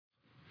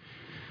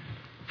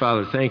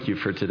Father, thank you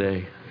for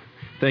today.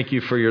 Thank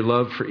you for your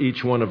love for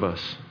each one of us.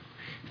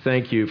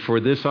 Thank you for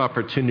this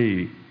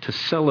opportunity to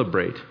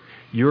celebrate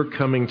your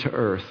coming to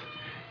earth,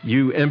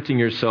 you emptying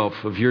yourself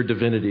of your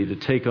divinity to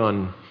take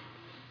on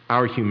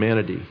our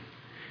humanity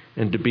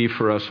and to be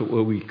for us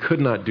what we could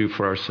not do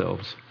for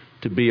ourselves,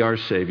 to be our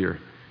Savior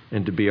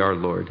and to be our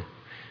Lord.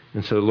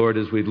 And so, Lord,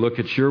 as we look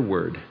at your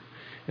word,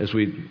 as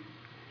we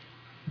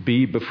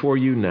be before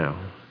you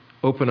now,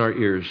 open our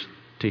ears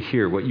to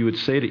hear what you would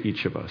say to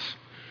each of us.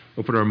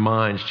 Open our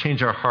minds,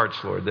 change our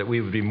hearts, Lord, that we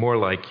would be more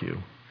like you,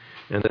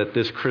 and that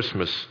this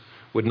Christmas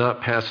would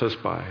not pass us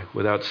by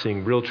without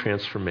seeing real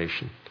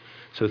transformation.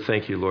 So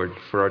thank you, Lord,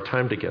 for our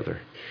time together.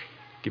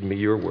 Give me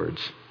your words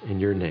in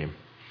your name.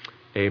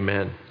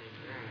 Amen.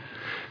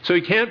 So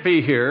you can't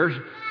be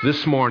here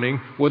this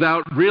morning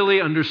without really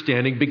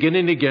understanding,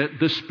 beginning to get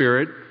the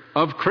spirit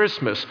of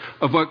Christmas,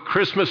 of what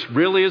Christmas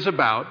really is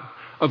about,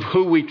 of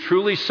who we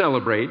truly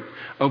celebrate,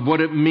 of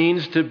what it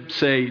means to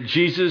say,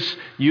 Jesus,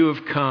 you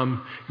have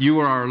come. You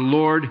are our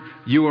Lord.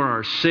 You are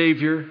our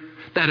Savior.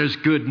 That is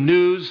good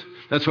news.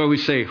 That's why we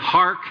say,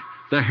 hark,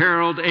 the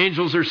herald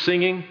angels are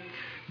singing.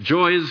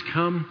 Joy has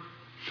come.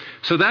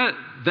 So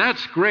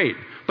that's great.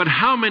 But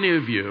how many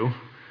of you,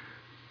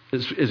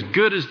 as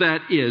good as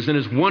that is, and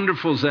as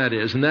wonderful as that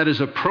is, and that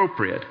is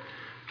appropriate,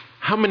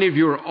 how many of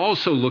you are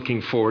also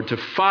looking forward to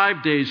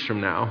 5 days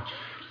from now,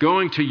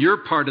 going to your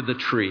part of the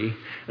tree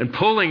and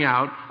pulling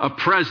out a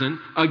present,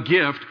 a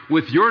gift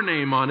with your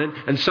name on it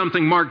and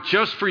something marked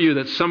just for you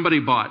that somebody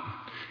bought?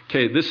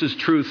 Okay, this is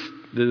truth.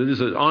 This is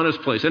an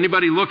honest place.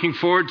 Anybody looking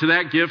forward to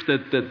that gift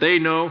that they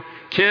know?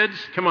 Kids,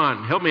 come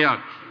on, help me out.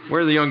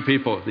 Where are the young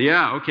people?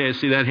 Yeah, okay, I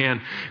see that hand.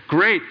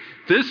 Great.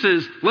 This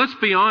is, let's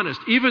be honest,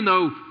 even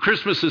though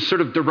Christmas is sort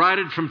of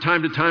derided from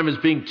time to time as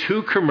being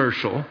too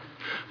commercial,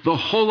 the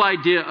whole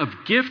idea of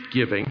gift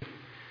giving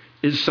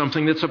is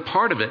something that's a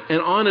part of it.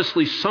 And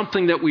honestly,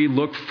 something that we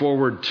look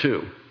forward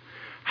to.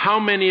 How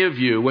many of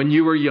you, when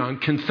you were young,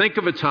 can think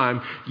of a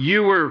time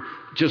you were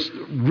just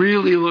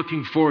really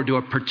looking forward to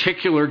a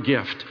particular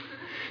gift?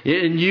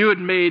 And you had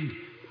made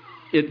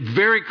it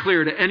very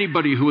clear to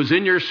anybody who was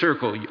in your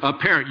circle, a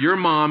parent, your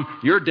mom,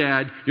 your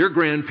dad, your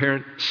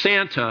grandparent,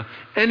 Santa,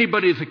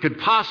 anybody that could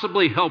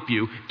possibly help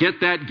you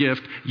get that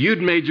gift,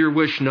 you'd made your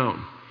wish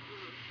known.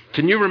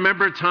 Can you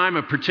remember a time,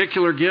 a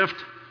particular gift?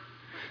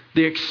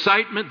 The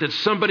excitement that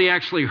somebody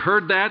actually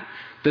heard that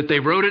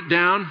they wrote it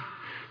down.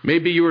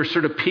 Maybe you were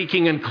sort of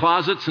peeking in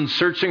closets and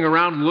searching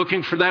around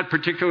looking for that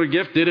particular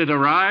gift. Did it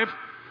arrive?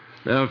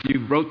 Now, if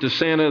you wrote to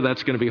Santa,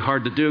 that's going to be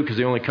hard to do because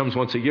he only comes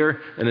once a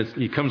year, and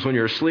he comes when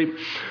you're asleep.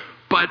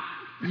 But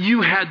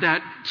you had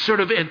that sort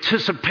of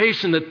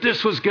anticipation that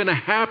this was going to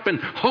happen.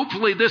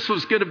 Hopefully, this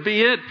was going to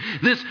be it.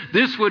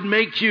 This would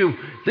make you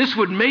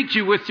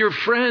with your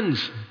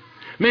friends.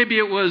 Maybe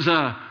it was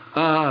a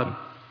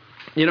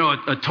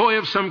toy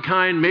of some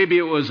kind. Maybe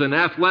it was an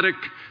athletic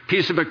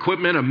piece of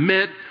equipment, a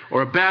mitt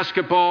or a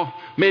basketball.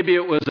 Maybe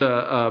it was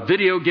a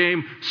video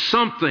game,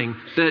 something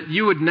that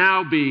you would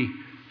now be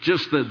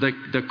just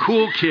the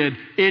cool kid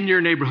in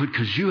your neighborhood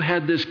because you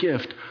had this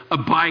gift, a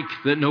bike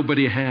that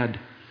nobody had.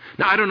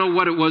 Now, I don't know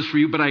what it was for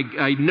you, but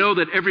I know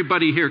that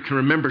everybody here can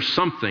remember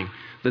something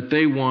that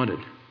they wanted.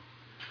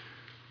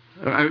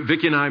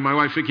 My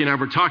wife Vicki and I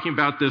were talking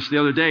about this the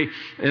other day,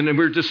 and we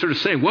were just sort of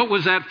saying, what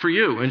was that for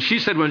you? And she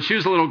said when she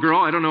was a little girl,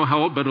 I don't know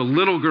how old, but a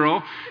little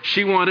girl,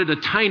 she wanted a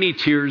Tiny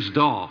Tears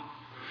doll.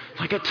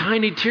 Like a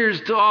Tiny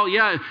Tears doll,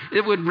 yeah,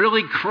 it would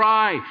really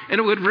cry, and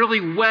it would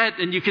really wet,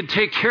 and you could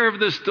take care of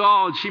this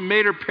doll. And she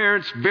made her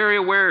parents very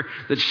aware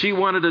that she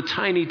wanted a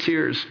Tiny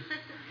Tears.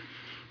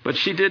 But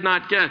she did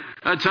not get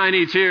a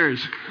Tiny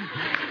Tears.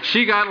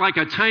 She got like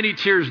a Tiny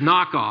Tears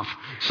knockoff,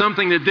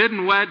 something that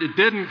didn't wet, it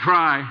didn't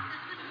cry.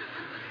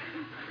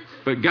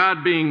 But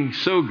God being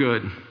so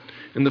good,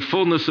 in the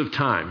fullness of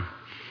time,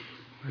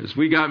 as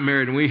we got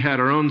married and we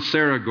had our own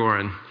Sarah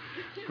Gorin,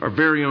 our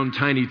very own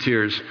Tiny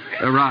Tears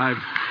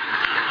arrived.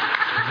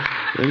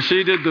 And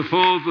she did the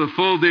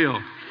full deal.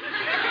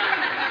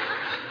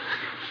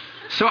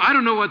 So I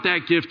don't know what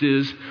that gift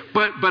is,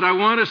 but I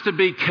want us to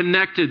be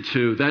connected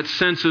to that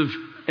sense of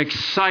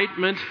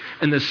excitement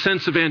and the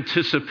sense of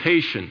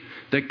anticipation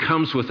that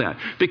comes with that.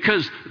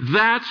 Because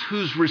that's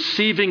who's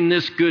receiving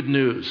this good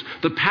news.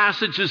 The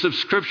passages of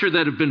Scripture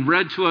that have been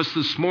read to us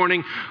this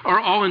morning are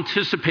all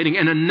anticipating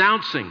and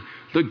announcing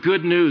the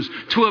good news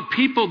to a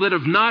people that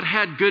have not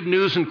had good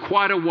news in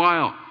quite a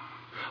while.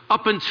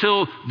 Up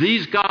until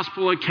these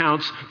gospel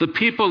accounts, the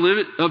people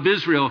of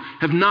Israel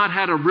have not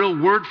had a real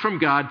word from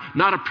God,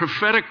 not a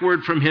prophetic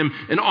word from Him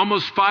in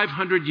almost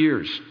 500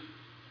 years.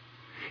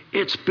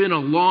 It's been a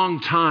long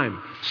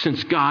time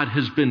since God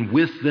has been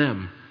with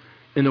them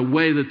in a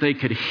way that they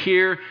could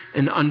hear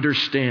and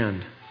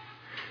understand.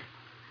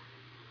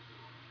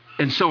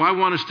 And so I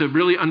want us to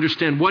really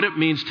understand what it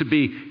means to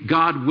be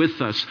God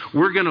with us.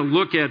 We're going to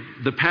look at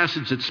the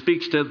passage that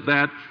speaks to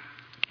that.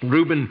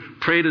 Reuben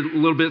prayed a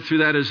little bit through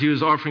that as he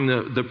was offering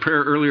the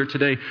prayer earlier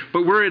today.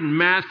 But we're in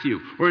Matthew.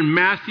 We're in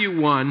Matthew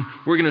 1.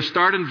 We're going to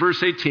start in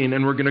verse 18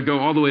 and we're going to go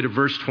all the way to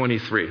verse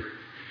 23.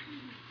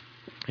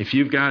 If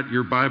you've got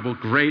your Bible,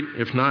 great.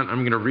 If not, I'm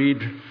going to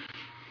read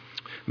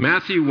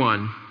Matthew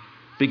 1,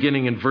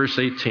 beginning in verse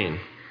 18.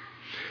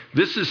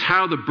 This is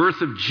how the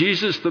birth of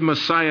Jesus the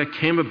Messiah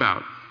came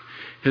about.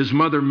 His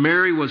mother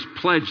Mary was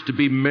pledged to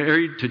be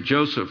married to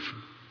Joseph.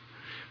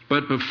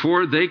 But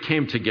before they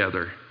came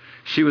together,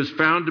 she was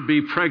found to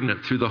be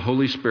pregnant through the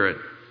Holy Spirit.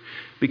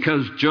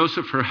 Because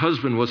Joseph, her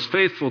husband, was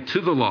faithful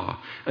to the law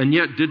and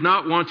yet did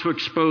not want to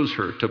expose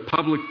her to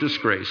public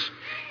disgrace,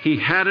 he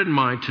had in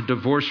mind to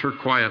divorce her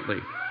quietly.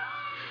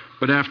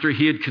 But after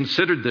he had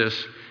considered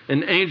this,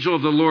 an angel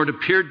of the Lord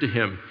appeared to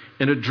him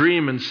in a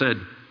dream and said,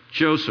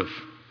 Joseph,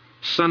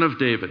 son of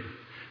David,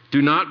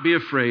 do not be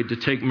afraid to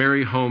take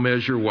Mary home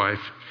as your wife,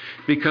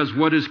 because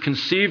what is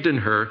conceived in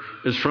her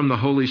is from the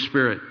Holy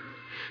Spirit.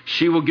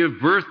 She will give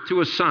birth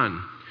to a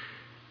son,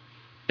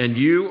 and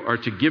you are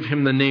to give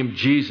him the name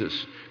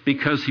Jesus,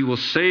 because he will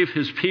save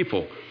his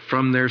people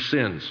from their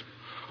sins.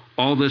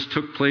 All this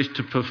took place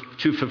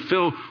to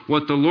fulfill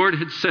what the Lord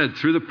had said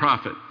through the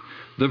prophet.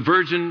 The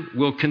virgin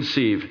will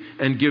conceive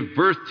and give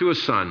birth to a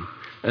son,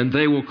 and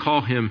they will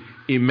call him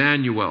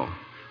Emmanuel,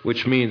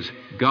 which means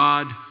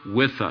God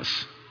with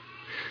us.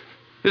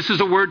 This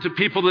is a word to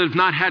people that have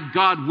not had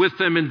God with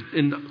them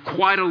in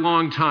quite a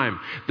long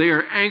time. They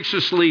are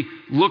anxiously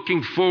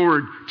looking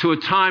forward to a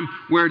time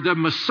where the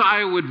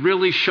Messiah would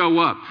really show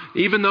up.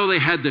 Even though they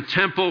had the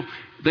temple,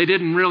 they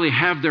didn't really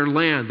have their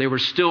land. They were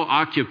still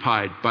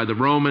occupied by the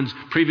Romans.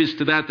 Previous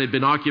to that, they'd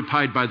been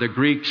occupied by the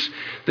Greeks.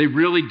 They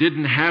really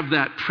didn't have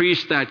that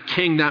priest, that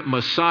king, that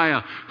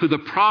Messiah who the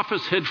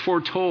prophets had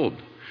foretold.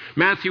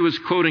 Matthew is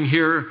quoting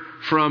here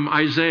from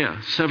Isaiah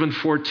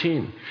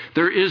 7:14.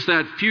 There is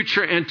that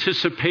future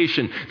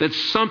anticipation that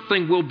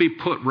something will be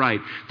put right,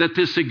 that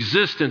this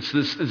existence,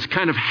 this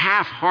kind of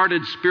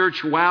half-hearted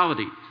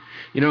spirituality,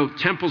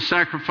 temple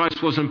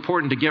sacrifice was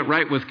important to get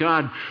right with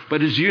God,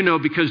 but as you know,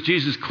 because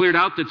Jesus cleared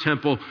out the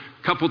temple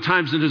a couple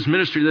times in his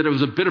ministry, that it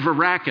was a bit of a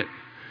racket.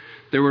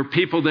 There were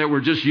people that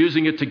were just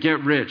using it to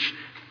get rich.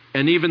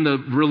 And even the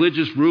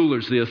religious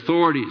rulers, the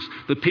authorities,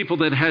 the people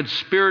that had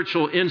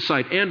spiritual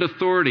insight and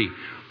authority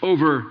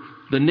over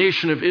the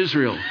nation of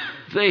Israel,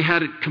 they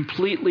had it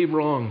completely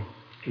wrong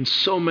in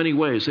so many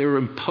ways. They were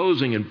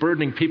imposing and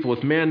burdening people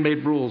with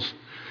man-made rules.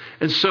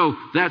 And so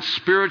that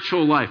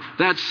spiritual life,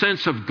 that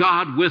sense of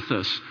God with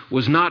us,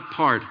 was not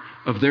part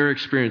of their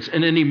experience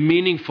in any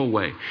meaningful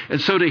way. And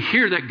so to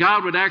hear that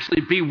God would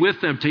actually be with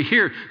them, to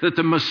hear that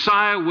the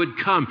Messiah would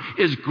come,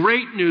 is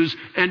great news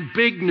and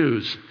big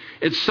news.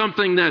 It's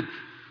something that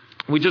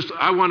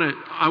I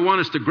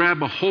want us to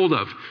grab a hold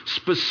of.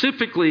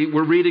 Specifically,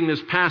 we're reading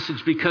this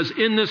passage because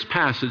in this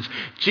passage,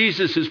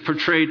 Jesus is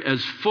portrayed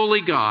as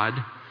fully God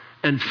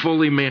and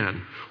fully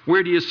man.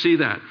 Where do you see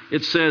that?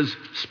 It says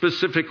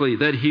specifically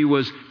that he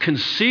was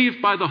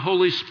conceived by the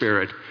Holy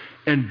Spirit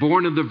and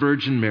born of the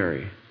Virgin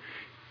Mary.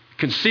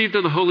 Conceived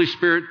of the Holy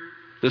Spirit,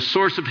 the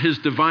source of his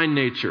divine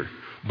nature.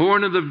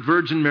 Born of the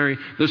Virgin Mary,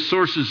 the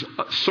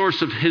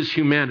source of his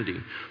humanity.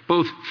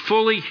 Both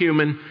fully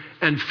human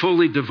and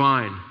fully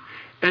divine.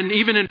 And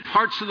even in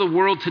parts of the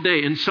world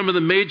today, in some of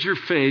the major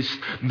faiths,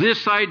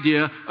 this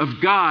idea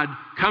of God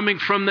coming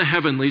from the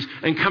heavenlies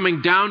and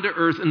coming down to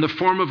earth in the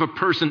form of a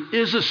person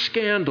is a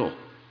scandal.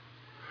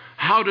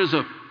 How does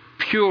a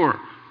pure,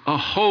 a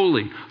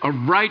holy, a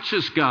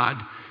righteous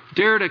God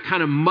dare to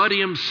kind of muddy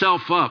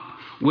himself up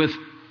with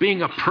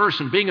being a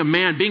person, being a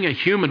man, being a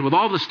human, with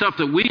all the stuff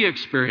that we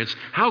experience?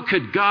 How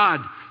could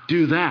God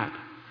do that?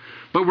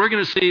 But we're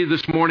going to see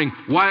this morning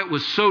why it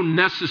was so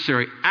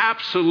necessary,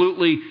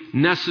 absolutely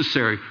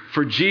necessary,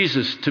 for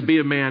Jesus to be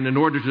a man in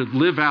order to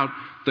live out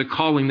the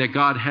calling that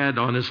God had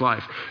on his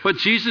life. But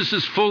Jesus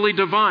is fully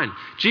divine.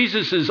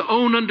 Jesus'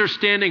 own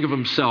understanding of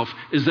himself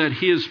is that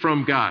he is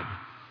from God.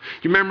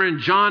 You remember in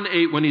John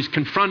 8 when he's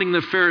confronting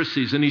the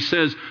Pharisees and he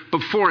says,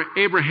 before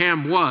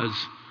Abraham was,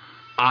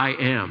 I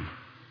am.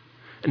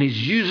 And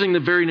he's using the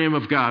very name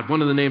of God,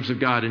 one of the names of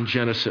God in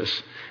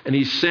Genesis. And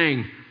he's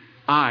saying,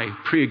 I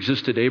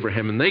pre-existed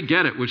Abraham. And they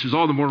get it, which is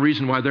all the more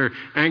reason why they're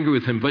angry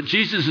with him. But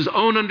Jesus'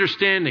 own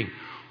understanding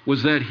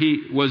was that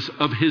he was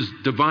of his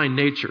divine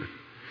nature.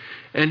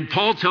 And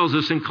Paul tells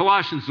us in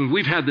Colossians, and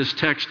we've had this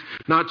text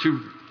not too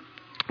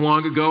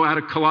long ago out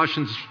of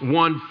Colossians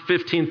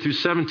 1:15 through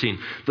 17.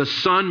 The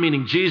Son,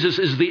 meaning Jesus,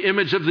 is the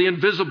image of the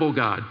invisible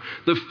God,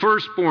 the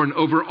firstborn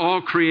over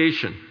all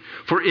creation.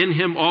 For in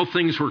him all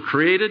things were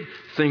created,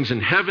 things in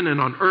heaven and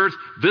on earth,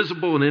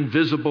 visible and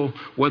invisible,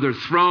 whether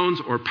thrones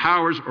or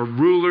powers or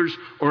rulers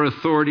or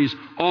authorities,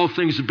 all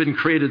things have been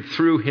created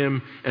through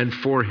him and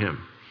for him.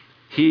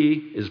 He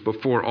is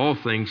before all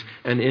things,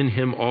 and in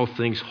him all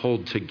things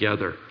hold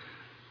together.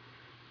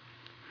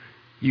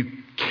 You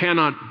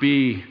cannot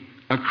be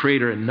a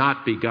creator and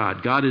not be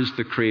God. God is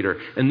the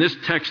creator. And this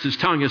text is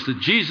telling us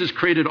that Jesus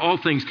created all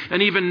things,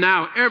 and even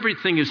now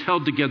everything is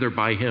held together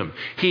by him.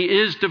 He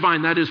is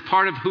divine. That is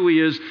part of who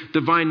he is,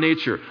 divine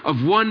nature,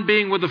 of one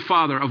being with the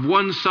Father, of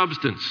one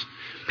substance.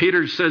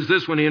 Peter says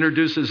this when he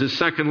introduces his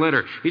second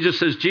letter. He just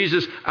says,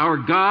 Jesus, our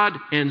God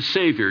and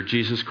Savior,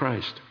 Jesus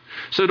Christ.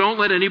 So don't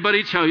let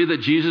anybody tell you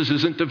that Jesus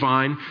isn't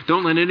divine.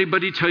 Don't let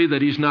anybody tell you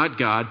that he's not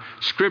God.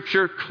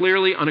 Scripture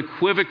clearly,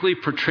 unequivocally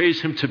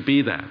portrays him to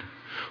be that.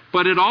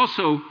 But it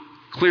also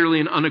clearly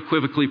and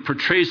unequivocally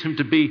portrays him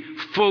to be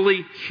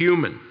fully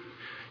human,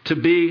 to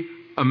be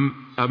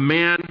a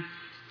man.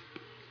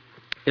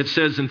 It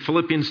says in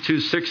Philippians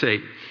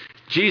 2:6-8,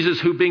 Jesus,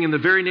 who being in the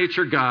very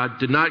nature God,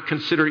 did not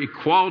consider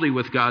equality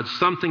with God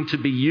something to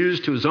be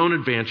used to his own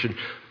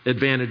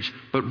advantage,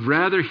 but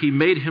rather he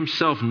made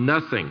himself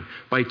nothing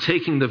by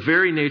taking the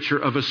very nature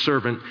of a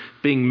servant,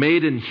 being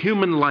made in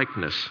human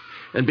likeness,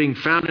 and being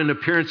found in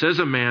appearance as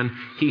a man,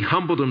 he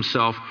humbled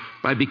himself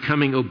by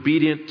becoming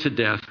obedient to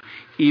death,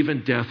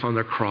 even death on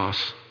the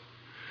cross.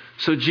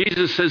 So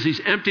Jesus says he's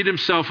emptied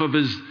himself of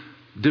his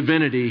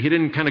divinity. He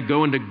didn't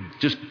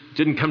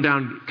didn't come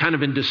down kind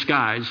of in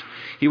disguise.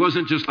 He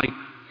wasn't just like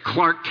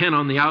Clark Kent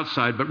on the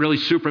outside, but really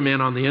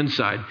Superman on the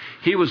inside.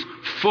 He was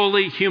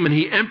fully human.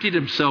 He emptied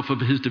himself of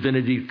his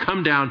divinity to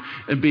come down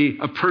and be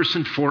a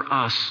person for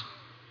us.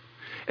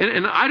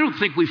 And I don't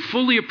think we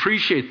fully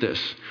appreciate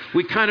this.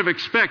 We kind of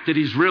expect that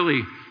he's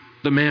really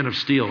the man of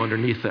steel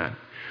underneath that.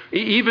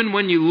 Even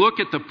when you look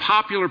at the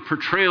popular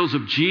portrayals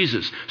of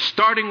Jesus,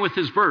 starting with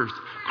his birth,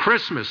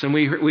 Christmas, and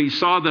we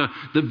saw the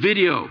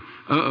video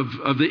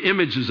of the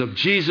images of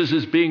Jesus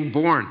as being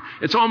born.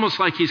 It's almost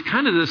like he's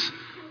kind of this,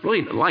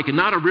 really like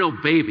not a real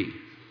baby.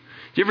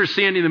 Do you ever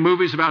see any of the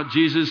movies about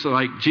Jesus,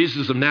 like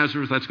Jesus of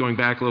Nazareth? That's going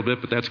back a little bit,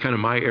 but that's kind of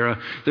my era.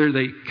 There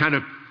they kind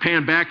of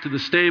pan back to the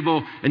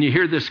stable, and you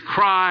hear this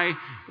cry.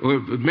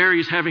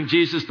 Mary's having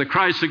Jesus. The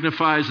cry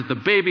signifies that the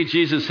baby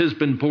Jesus has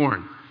been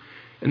born.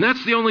 And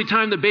that's the only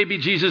time the baby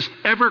Jesus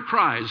ever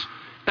cries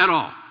at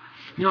all.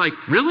 And you're like,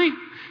 really?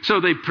 So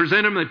they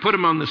present him, they put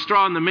him on the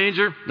straw in the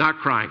manger, not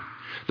crying.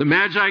 The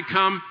Magi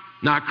come,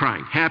 not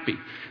crying, happy.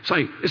 It's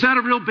like, is that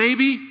a real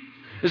baby?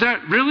 Is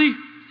that really?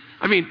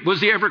 I mean,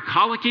 was he ever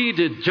colicky?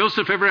 Did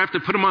Joseph ever have to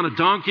put him on a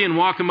donkey and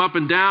walk him up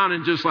and down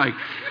and just like,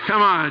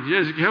 come on.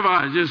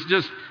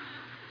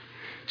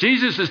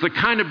 Jesus is the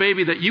kind of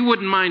baby that you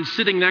wouldn't mind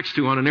sitting next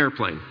to on an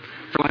airplane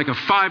for like a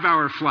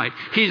 5-hour flight.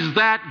 He's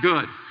that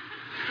good.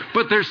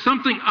 But there's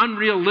something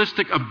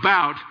unrealistic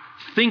about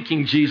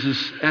thinking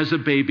Jesus as a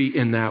baby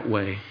in that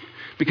way.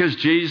 Because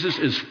Jesus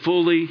is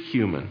fully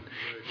human.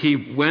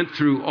 He went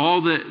through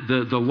all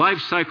the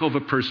life cycle of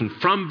a person,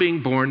 from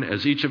being born,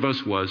 as each of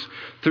us was,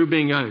 through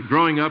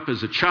growing up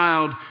as a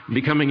child,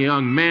 becoming a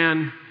young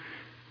man,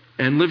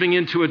 and living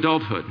into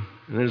adulthood.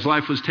 And his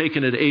life was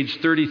taken at age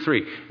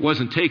 33. It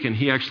wasn't taken,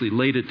 he actually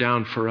laid it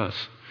down for us.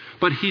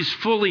 But he's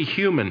fully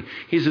human.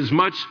 He's as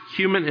much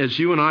human as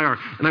you and I are.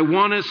 And I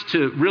want us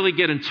to really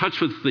get in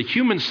touch with the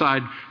human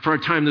side for our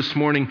time this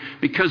morning,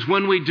 because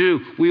when we do,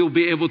 we will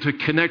be able to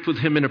connect with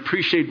him and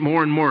appreciate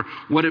more and more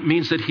what it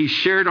means that he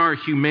shared our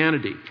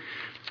humanity.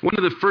 One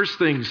of the first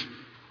things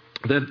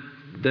that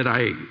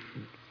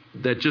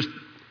just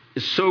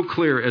is so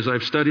clear as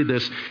I've studied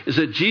this is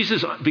that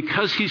Jesus,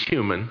 because he's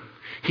human,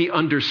 he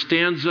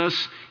understands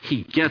us.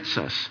 He gets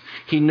us.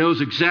 He knows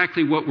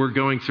exactly what we're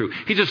going through.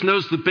 He just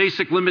knows the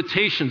basic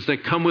limitations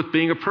that come with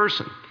being a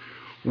person.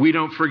 We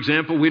don't, for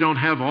example, we don't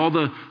have all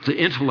the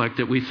intellect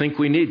that we think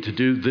we need to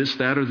do this,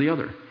 that, or the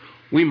other.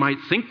 We might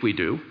think we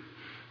do.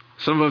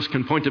 Some of us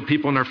can point to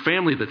people in our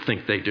family that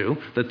think they do,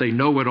 that they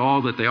know it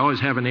all, that they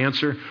always have an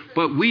answer.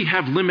 But we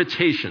have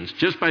limitations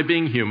just by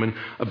being human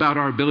about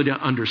our ability to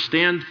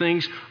understand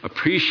things,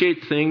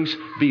 appreciate things,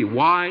 be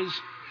wise.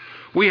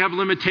 We have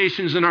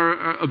limitations in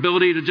our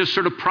ability to just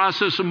sort of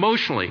process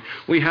emotionally.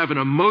 We have an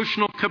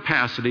emotional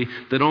capacity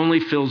that only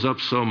fills up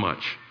so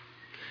much.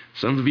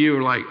 Some of you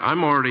are like,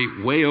 I'm already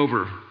way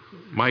over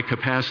my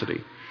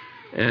capacity.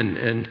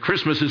 And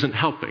Christmas isn't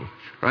helping,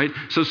 right?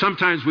 So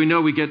sometimes we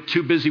know we get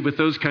too busy with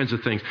those kinds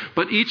of things.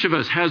 But each of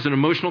us has an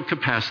emotional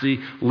capacity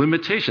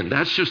limitation.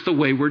 That's just the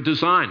way we're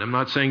designed. I'm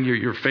not saying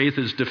your faith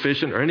is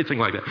deficient or anything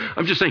like that.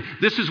 I'm just saying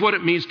this is what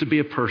it means to be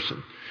a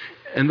person.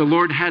 And the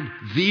Lord had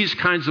these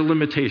kinds of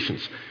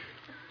limitations.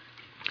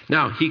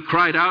 Now, he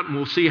cried out, and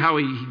we'll see how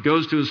he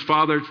goes to his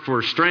Father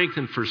for strength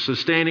and for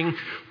sustaining.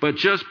 But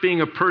just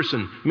being a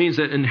person means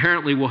that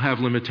inherently we'll have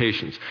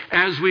limitations.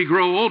 As we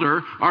grow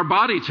older, our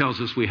body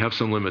tells us we have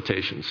some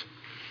limitations.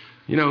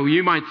 You know,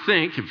 you might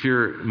think, if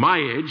you're my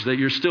age, that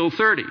you're still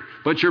 30.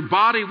 But your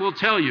body will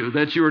tell you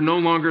that you are no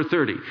longer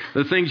 30.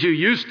 The things you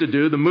used to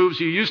do, the moves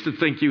you used to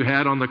think you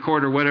had on the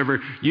court or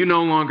whatever, you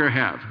no longer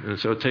have. And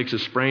so it takes a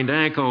sprained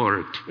ankle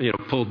or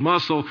pulled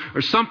muscle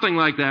or something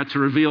like that to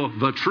reveal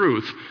the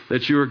truth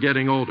that you are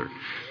getting older.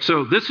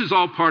 So this is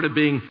all part of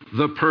being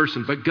the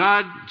person. But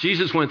God,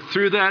 Jesus went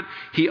through that.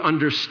 He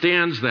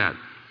understands that.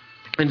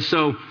 And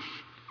so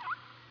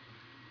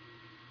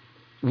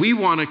we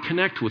want to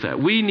connect with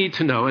that. We need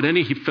to know,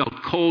 he felt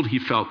cold, he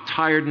felt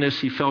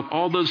tiredness, he felt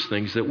all those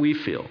things that we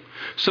feel.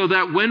 So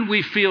that when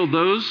we feel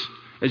those,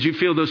 as you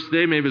feel those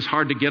today, maybe it's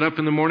hard to get up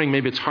in the morning,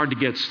 maybe it's hard to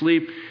get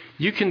sleep,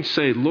 you can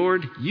say,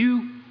 Lord,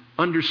 you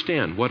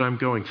understand what I'm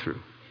going through.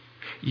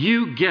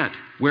 You get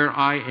where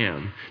I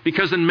am,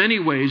 because in many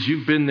ways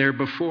you've been there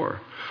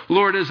before.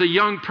 Lord, as a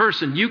young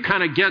person, you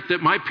kind of get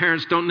that my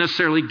parents don't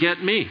necessarily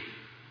get me.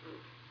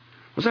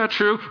 Was that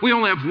true? We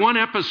only have one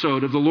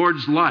episode of the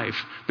Lord's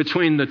life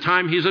between the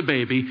time he's a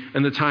baby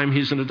and the time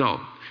he's an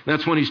adult.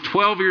 That's when he's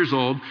 12 years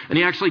old, and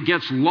he actually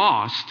gets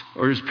lost,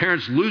 or his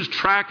parents lose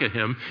track of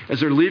him as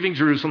they're leaving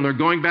Jerusalem. They're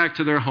going back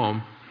to their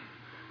home,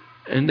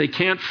 and they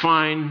can't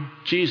find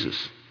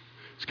Jesus.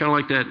 It's kind of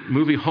like that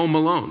movie Home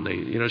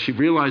Alone. She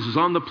realizes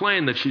on the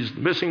plane that she's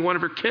missing one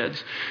of her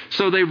kids.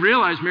 So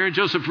Mary and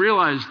Joseph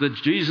realize that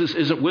Jesus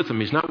isn't with them.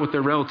 He's not with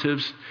their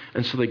relatives.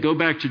 And so they go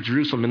back to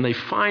Jerusalem, and they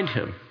find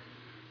him.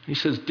 He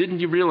says, "Didn't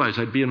you realize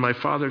I'd be in my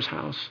Father's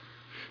house?"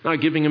 Not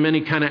giving him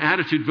any kind of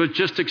attitude, but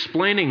just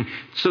explaining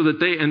so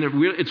that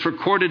it's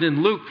recorded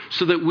in Luke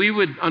so that we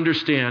would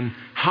understand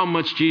how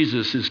much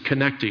Jesus is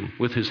connecting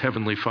with his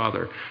heavenly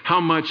Father, how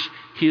much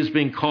he is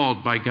being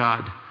called by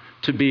God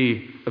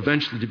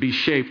eventually to be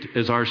shaped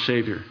as our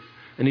Savior.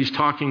 And he's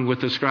talking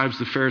with the scribes,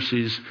 the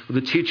Pharisees,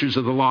 the teachers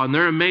of the law, and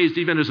they're amazed,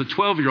 even as a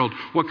 12-year-old,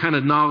 what kind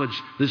of knowledge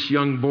this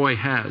young boy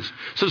has.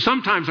 So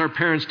sometimes our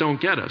parents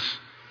don't get us.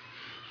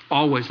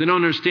 Always. They don't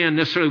understand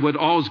necessarily what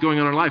all is going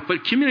on in our life.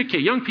 But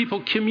communicate. Young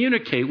people,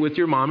 communicate with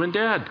your mom and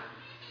dad.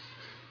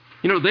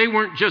 They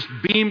weren't just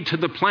beamed to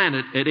the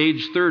planet at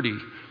age 30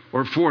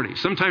 or 40.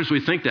 Sometimes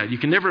we think that. You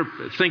can never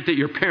think that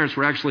your parents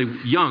were actually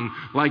young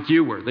like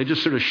you were. They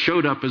just sort of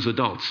showed up as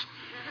adults.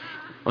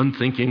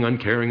 Unthinking,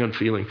 uncaring,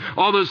 unfeeling.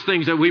 All those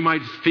things that we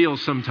might feel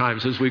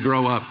sometimes as we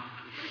grow up.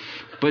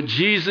 But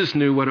Jesus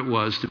knew what it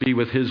was to be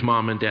with his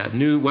mom and dad,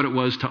 knew what it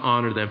was to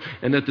honor them,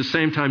 and at the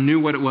same time knew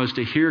what it was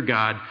to hear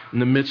God in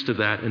the midst of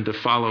that and to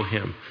follow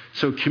him.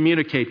 So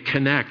communicate,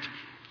 connect.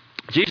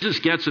 Jesus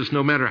gets us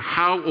no matter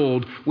how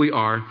old we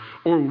are,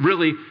 or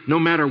really no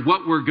matter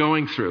what we're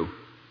going through.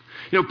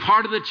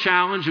 Part of the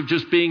challenge of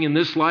just being in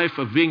this life,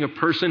 of being a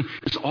person,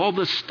 is all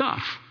the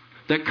stuff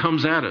that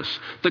comes at us.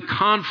 The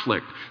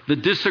conflict, the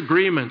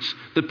disagreements,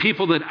 the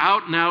people that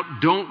out and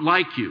out don't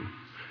like you.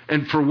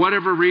 And for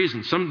whatever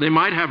reason, they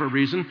might have a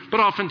reason, but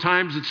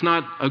oftentimes it's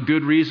not a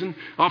good reason.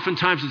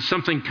 Oftentimes it's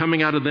something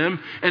coming out of them.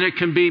 And it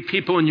can be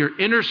people in your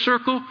inner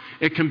circle.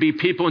 It can be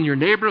people in your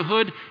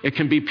neighborhood. It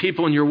can be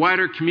people in your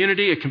wider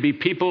community. It can be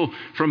people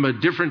from a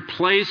different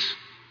place.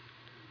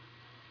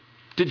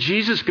 Did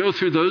Jesus go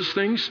through those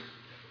things?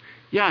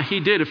 Yeah, he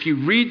did. If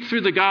you read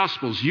through the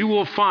Gospels, you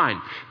will find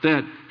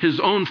that his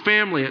own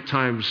family at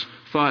times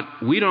thought,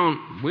 we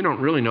don't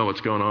really know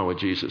what's going on with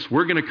Jesus.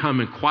 We're going to come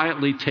and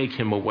quietly take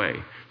him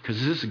away, because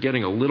this is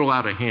getting a little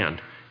out of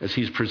hand as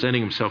he's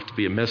presenting himself to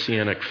be a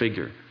messianic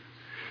figure.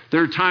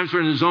 There are times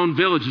when his own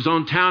village, his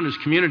own town, his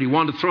community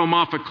wanted to throw him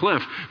off a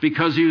cliff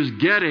because he was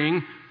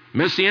getting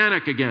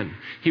messianic again.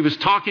 He was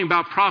talking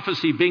about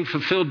prophecy being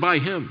fulfilled by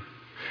him.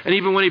 And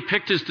even when he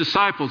picked his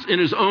disciples, in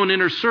his own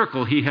inner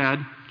circle, he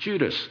had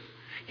Judas.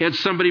 He had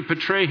somebody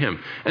betray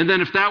him. And then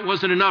if that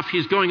wasn't enough,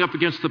 he's going up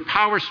against the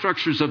power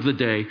structures of the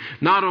day,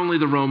 not only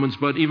the Romans,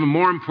 but even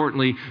more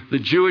importantly, the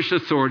Jewish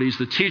authorities,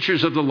 the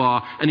teachers of the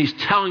law, and he's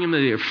telling them that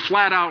they're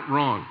flat out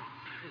wrong.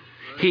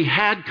 He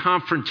had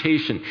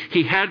confrontation.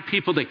 He had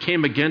people that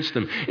came against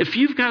him. If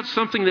you've got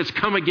something that's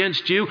come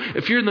against you,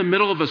 if you're in the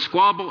middle of a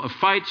squabble, a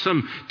fight,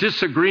 some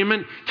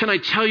disagreement, can I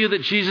tell you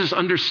that Jesus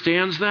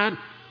understands that?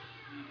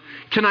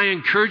 Can I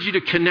encourage you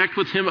to connect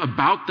with him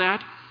about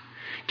that?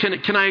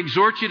 Can I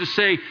exhort you to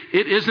say,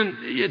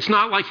 it's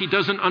not like he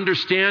doesn't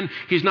understand.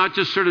 He's not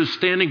just sort of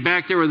standing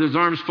back there with his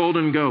arms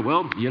folded and go,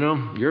 well,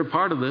 you're a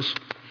part of this.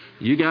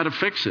 You got to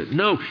fix it.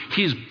 No,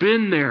 he's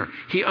been there.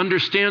 He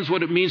understands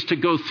what it means to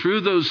go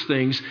through those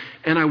things.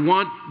 And I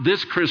want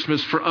this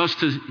Christmas for us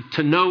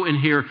to know and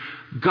hear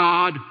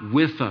God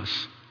with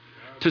us.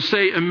 To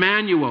say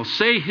Emmanuel,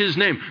 say his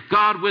name.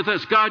 God with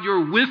us. God,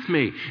 you're with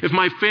me.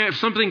 If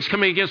something's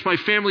coming against my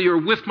family,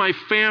 you're with my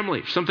family.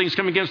 If something's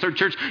coming against our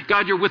church,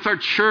 God, you're with our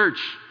church.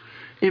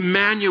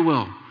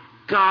 Emmanuel,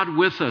 God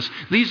with us.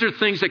 These are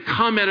things that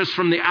come at us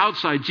from the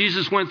outside.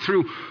 Jesus went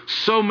through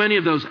so many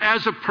of those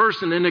as a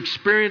person and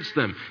experienced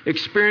them.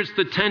 Experienced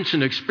the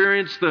tension,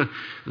 experienced the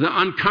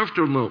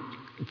uncomfortable,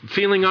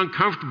 feeling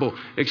uncomfortable,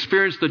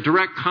 experienced the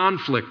direct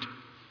conflict.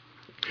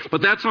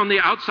 But that's on the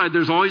outside.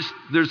 There's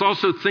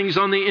also things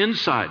on the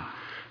inside.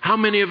 How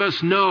many of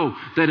us know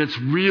that it's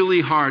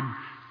really hard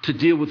to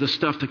deal with the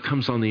stuff that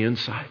comes on the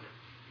inside?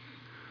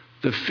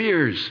 The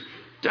fears,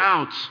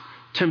 doubts,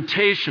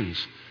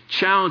 temptations,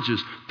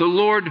 challenges. The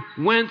Lord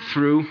went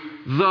through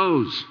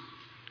those.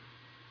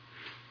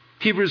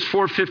 Hebrews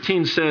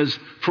 4:15 says,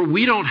 "For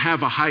we don't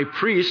have a high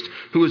priest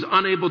who is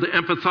unable to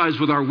empathize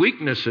with our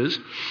weaknesses,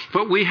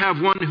 but we have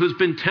one who's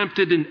been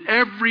tempted in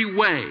every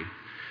way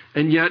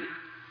and yet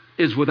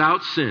is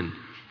without sin."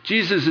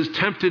 Jesus is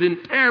tempted in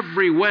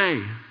every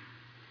way.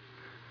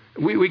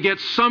 We get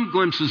some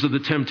glimpses of the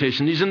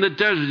temptation. He's in the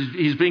desert.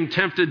 He's being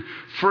tempted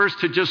first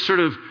to just sort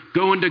of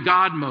go into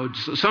God mode,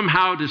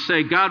 somehow to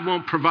say God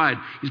won't provide.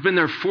 He's been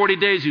there 40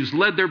 days. He was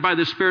led there by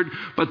the Spirit.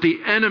 But the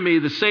enemy,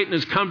 the Satan,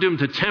 has come to him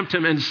to tempt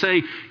him and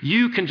say,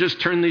 you can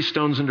just turn these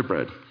stones into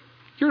bread.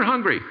 You're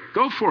hungry.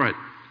 Go for it.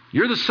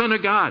 You're the Son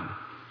of God.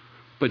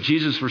 But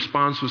Jesus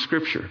responds with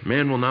Scripture.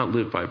 Man will not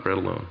live by bread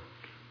alone,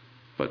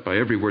 but by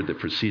every word that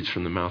proceeds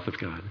from the mouth of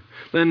God.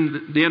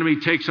 Then the enemy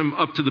takes him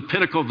up to the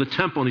pinnacle of the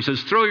temple and he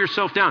says, throw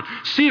yourself down.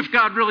 See if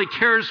God really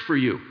cares for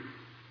you.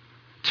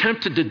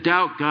 Tempted to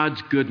doubt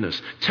God's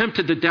goodness.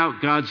 Tempted to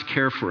doubt God's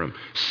care for him.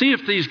 See if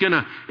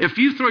if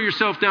you throw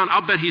yourself down,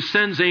 I'll bet he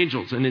sends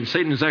angels. And then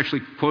Satan is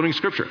actually quoting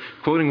scripture,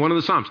 quoting one of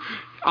the Psalms.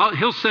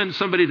 He'll send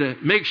somebody to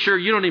make sure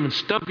you don't even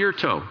stub your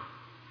toe.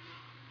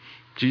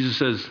 Jesus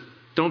says,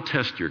 don't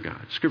test your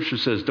God. Scripture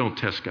says, don't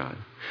test God.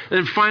 And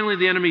then finally,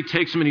 the enemy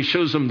takes him and he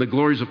shows him the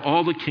glories of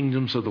all the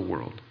kingdoms of the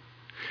world.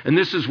 And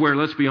this is where,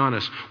 let's be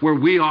honest, where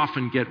we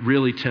often get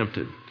really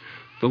tempted.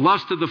 The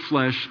lust of the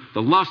flesh,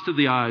 the lust of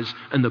the eyes,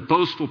 and the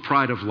boastful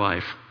pride of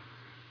life.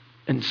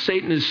 And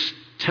Satan is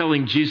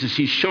telling Jesus,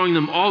 he's showing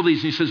them all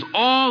these. And he says,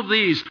 all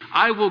these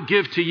I will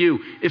give to you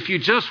if you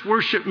just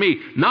worship me,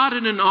 not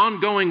in an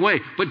ongoing way,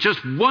 but just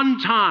one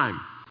time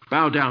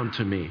bow down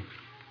to me.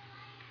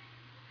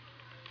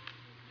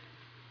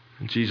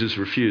 And Jesus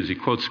refused. He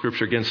quotes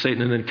scripture against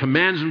Satan and then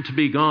commands him to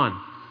be gone.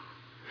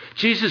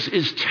 Jesus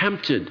is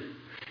tempted.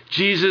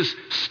 Jesus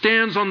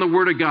stands on the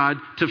word of God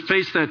to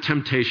face that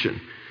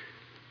temptation.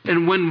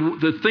 And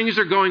when the things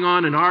are going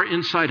on in our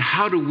inside,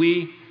 how do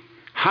we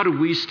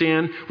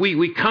stand?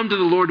 We come to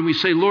the Lord and we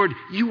say, Lord,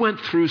 you went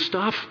through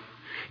stuff.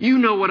 You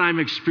know what I'm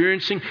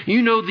experiencing.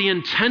 You know the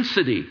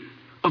intensity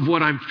of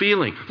what I'm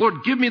feeling.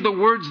 Lord, give me the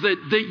words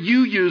that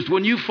you used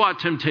when you fought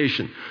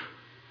temptation.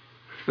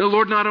 The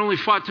Lord not only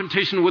fought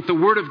temptation with the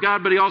word of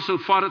God, but he also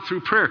fought it through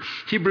prayer.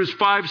 Hebrews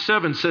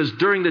 5:7 says,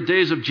 during the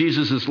days of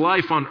Jesus'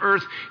 life on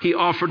earth, he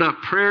offered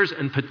up prayers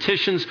and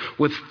petitions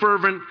with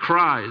fervent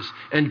cries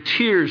and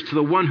tears to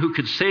the one who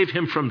could save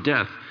him from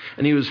death.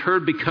 And he was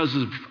heard because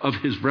of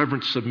his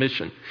reverent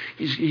submission.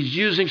 He's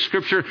using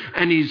scripture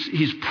and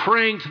he's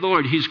praying to the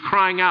Lord. He's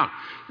crying out,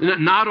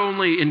 not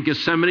only in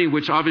Gethsemane,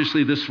 which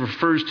obviously this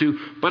refers to,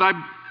 but I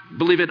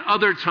believe at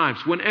other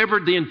times, whenever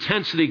the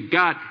intensity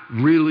got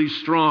really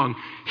strong,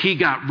 he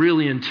got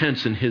really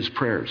intense in his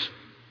prayers.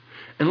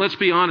 And let's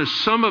be honest,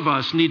 some of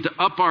us need to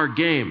up our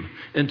game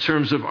in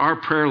terms of our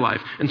prayer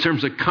life, in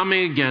terms of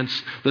coming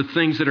against the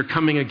things that are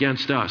coming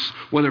against us,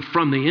 whether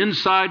from the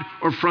inside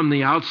or from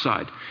the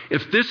outside.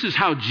 If this is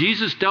how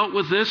Jesus dealt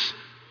with this,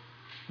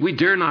 we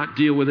dare not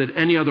deal with it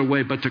any other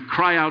way but to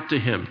cry out to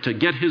him, to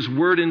get his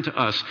word into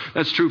us.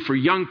 That's true for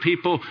young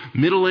people,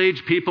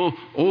 middle-aged people,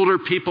 older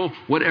people.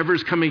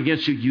 Whatever's coming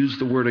against you, use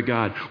the word of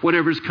God.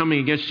 Whatever's coming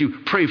against you,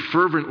 pray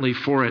fervently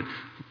for it.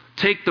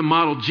 Take the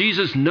model.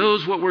 Jesus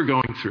knows what we're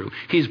going through.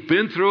 He's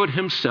been through it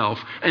himself,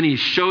 and he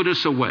showed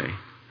us a way.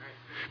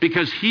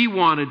 Because he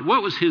wanted,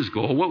 what was his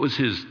goal? What was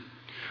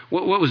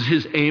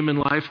his aim in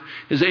life?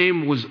 His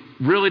aim was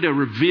really to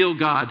reveal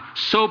God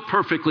so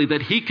perfectly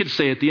that he could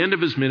say at the end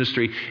of his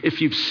ministry, if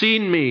you've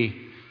seen me,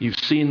 you've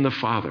seen the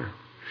Father.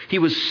 He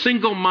was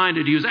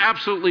single-minded. He was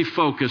absolutely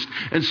focused.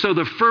 And so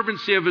the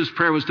fervency of his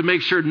prayer was to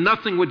make sure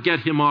nothing would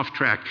get him off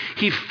track.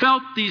 He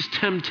felt these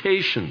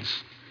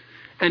temptations,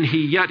 and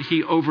yet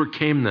he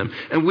overcame them.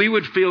 And we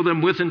would feel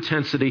them with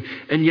intensity,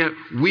 and yet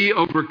we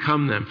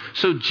overcome them.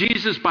 So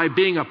Jesus, by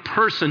being a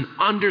person,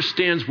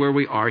 understands where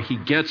we are. He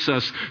gets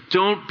us.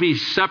 Don't be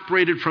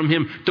separated from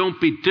him.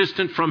 Don't be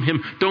distant from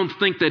him. Don't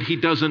think that he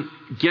doesn't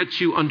get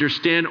you,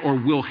 understand, or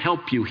will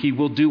help you. He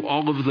will do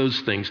all of those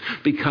things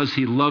because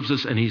he loves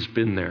us and he's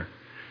been there.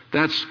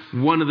 That's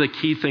one of the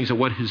key things of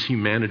what his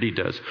humanity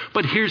does.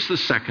 But here's the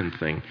second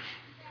thing.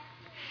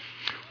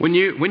 When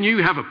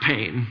you have a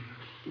pain,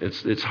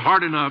 it's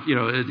hard enough,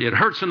 it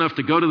hurts enough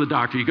to go to the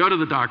doctor. You go to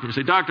the doctor and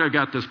you say, doctor, I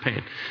got this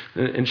pain.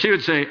 And she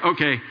would say,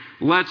 okay,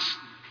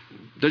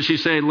 does she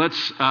say,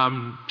 let's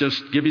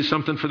just give you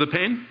something for the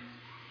pain?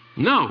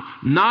 No,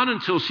 not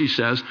until she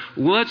says,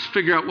 let's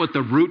figure out what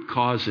the root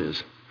cause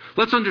is.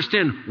 Let's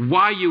understand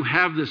why you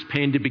have this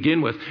pain to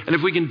begin with. And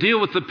if we can deal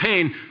with the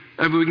pain,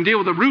 if we can deal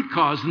with the root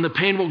cause, then the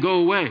pain will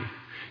go away.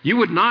 You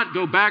would not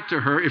go back to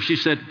her if she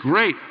said,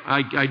 great,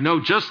 I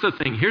know just the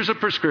thing. Here's a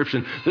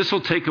prescription. This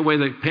will take away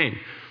the pain.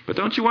 But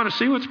don't you want to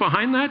see what's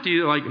behind that? Do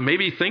you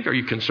maybe think, are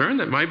you concerned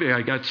that maybe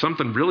I got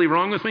something really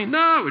wrong with me?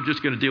 No, we're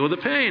just going to deal with the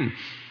pain.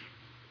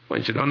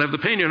 Once you don't have the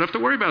pain, you don't have to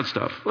worry about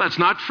stuff. Well, that's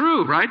not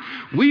true, right?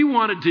 We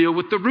want to deal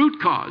with the root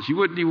cause. You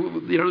want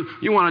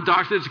a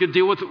doctor that's going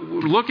to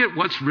look at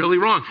what's really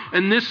wrong.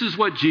 And this is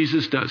what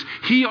Jesus does.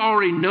 He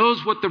already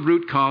knows what the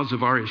root cause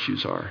of our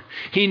issues are.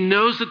 He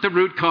knows that the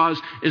root cause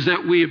is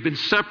that we have been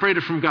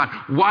separated from God.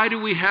 Why do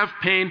we have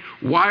pain?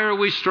 Why are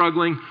we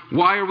struggling?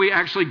 Why are we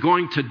actually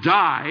going to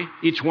die,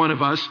 each one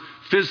of us,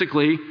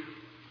 physically?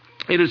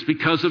 It is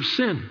because of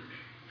sin.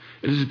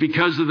 It is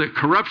because of the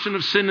corruption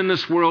of sin in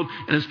this world,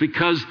 and it's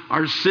because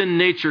our sin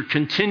nature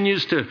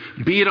continues to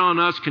beat on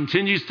us,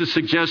 continues to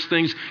suggest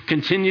things,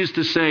 continues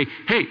to say,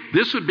 hey,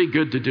 this would be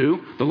good to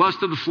do. The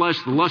lust of the flesh,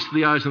 the lust of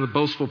the eyes, and the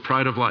boastful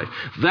pride of life.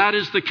 That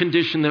is the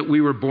condition that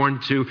we were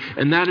born to,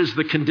 and that is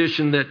the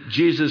condition that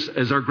Jesus,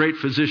 as our great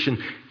physician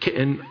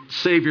and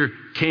Savior,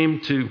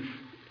 came to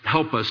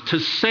help us, to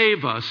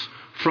save us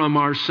from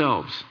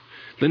ourselves.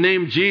 The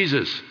name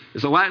Jesus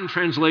is a Latin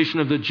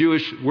translation of the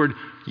Jewish word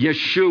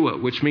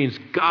Yeshua, which means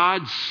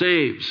God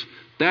saves.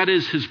 That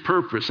is his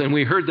purpose. And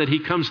we heard that he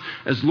comes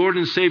as Lord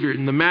and Savior.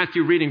 In the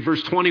Matthew reading,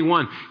 verse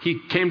 21, he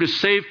came to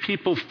save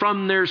people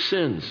from their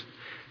sins.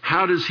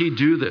 How does he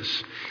do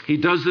this? He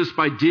does this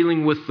by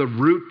dealing with the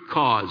root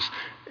cause.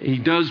 He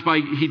does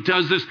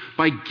this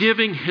by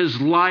giving his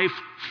life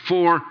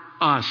for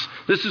us.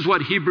 This is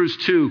what Hebrews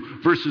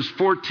 2, verses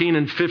 14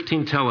 and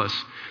 15 tell us.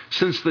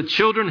 Since the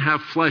children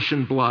have flesh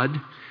and blood,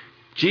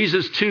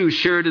 Jesus too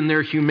shared in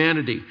their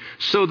humanity,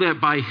 so that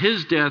by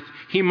his death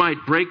he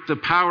might break the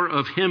power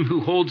of him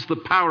who holds the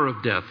power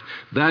of death,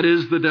 that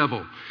is the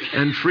devil,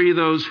 and free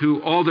those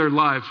who all their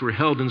lives were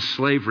held in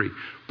slavery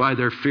by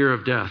their fear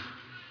of death.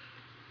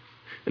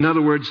 In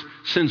other words,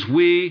 since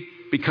we,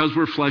 because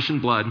we're flesh and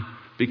blood,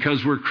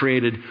 because we're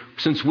created,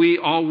 since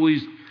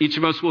each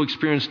of us will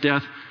experience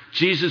death,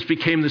 Jesus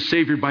became the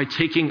Savior by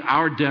taking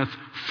our death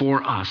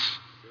for us.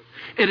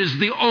 It is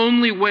the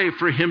only way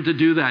for him to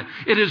do that.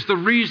 It is the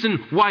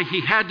reason why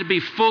he had to be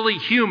fully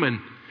human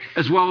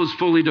as well as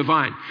fully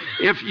divine.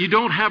 If you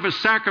don't have a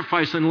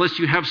sacrifice unless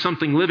you have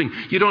something living,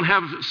 you don't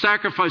have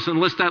sacrifice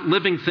unless that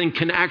living thing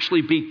can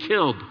actually be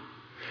killed.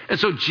 And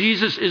so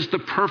Jesus is the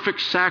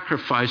perfect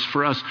sacrifice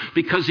for us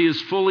because he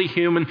is fully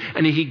human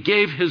and he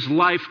gave his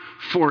life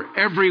for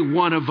every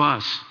one of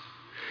us.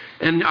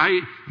 And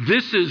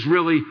this is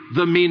really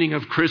the meaning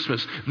of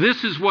Christmas.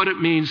 This is what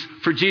it means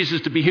for Jesus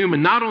to be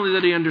human. Not only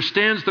that he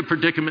understands the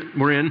predicament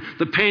we're in,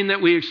 the pain that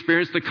we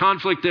experience, the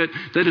conflict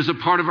that is a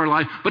part of our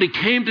life, but he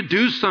came to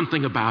do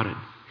something about it.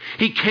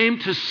 He came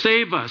to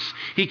save us.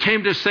 He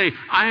came to say,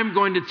 I am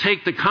going to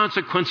take the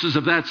consequences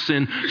of that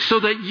sin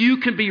so that you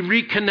can be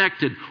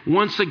reconnected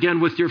once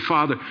again with your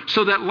Father.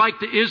 So that like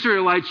the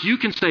Israelites, you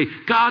can say,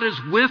 God is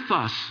with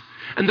us.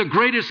 And the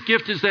greatest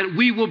gift is that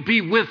we will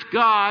be with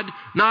God,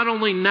 not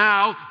only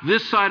now,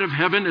 this side of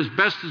heaven, as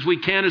best as we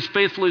can, as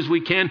faithfully as we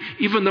can,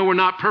 even though we're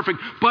not perfect,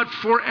 but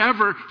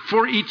forever,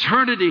 for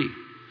eternity.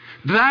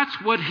 That's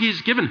what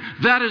he's given.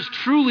 That is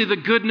truly the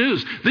good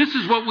news. This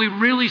is what we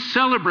really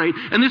celebrate.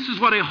 And this is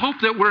what I hope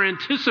that we're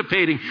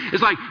anticipating.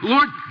 It's like,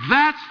 Lord,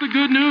 that's the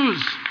good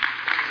news.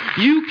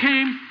 You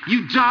came,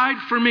 you died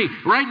for me.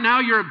 Right now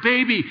you're a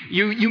baby.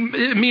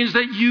 It means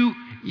that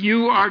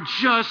you are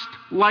just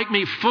like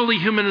me, fully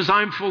human as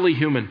I'm fully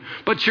human.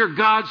 But you're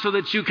God so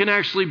that you can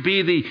actually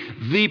be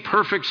the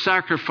perfect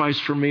sacrifice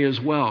for me as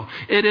well.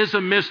 It is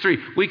a mystery.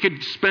 We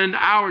could spend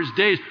hours,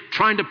 days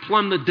trying to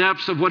plumb the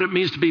depths of what it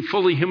means to be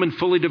fully human,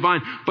 fully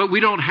divine. But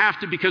we don't have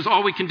to, because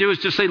all we can do is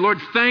just say, Lord,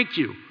 thank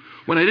you.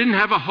 When I didn't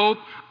have a hope,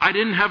 I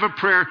didn't have a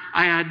prayer,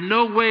 I had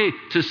no way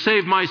to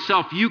save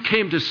myself. You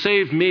came to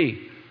save me.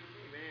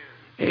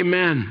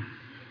 Amen.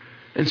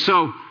 And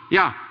so,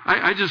 yeah,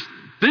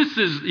 this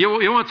is,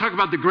 you want to talk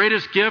about the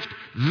greatest gift?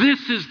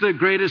 This is the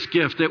greatest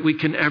gift that we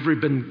can ever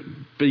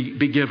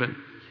be given.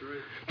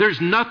 There's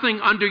nothing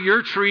under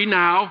your tree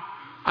now.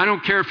 I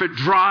don't care if it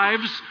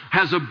drives,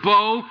 has a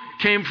bow,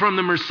 came from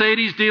the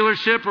Mercedes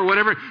dealership or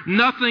whatever.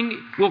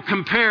 Nothing will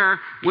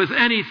compare with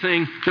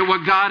anything that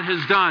what God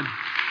has done.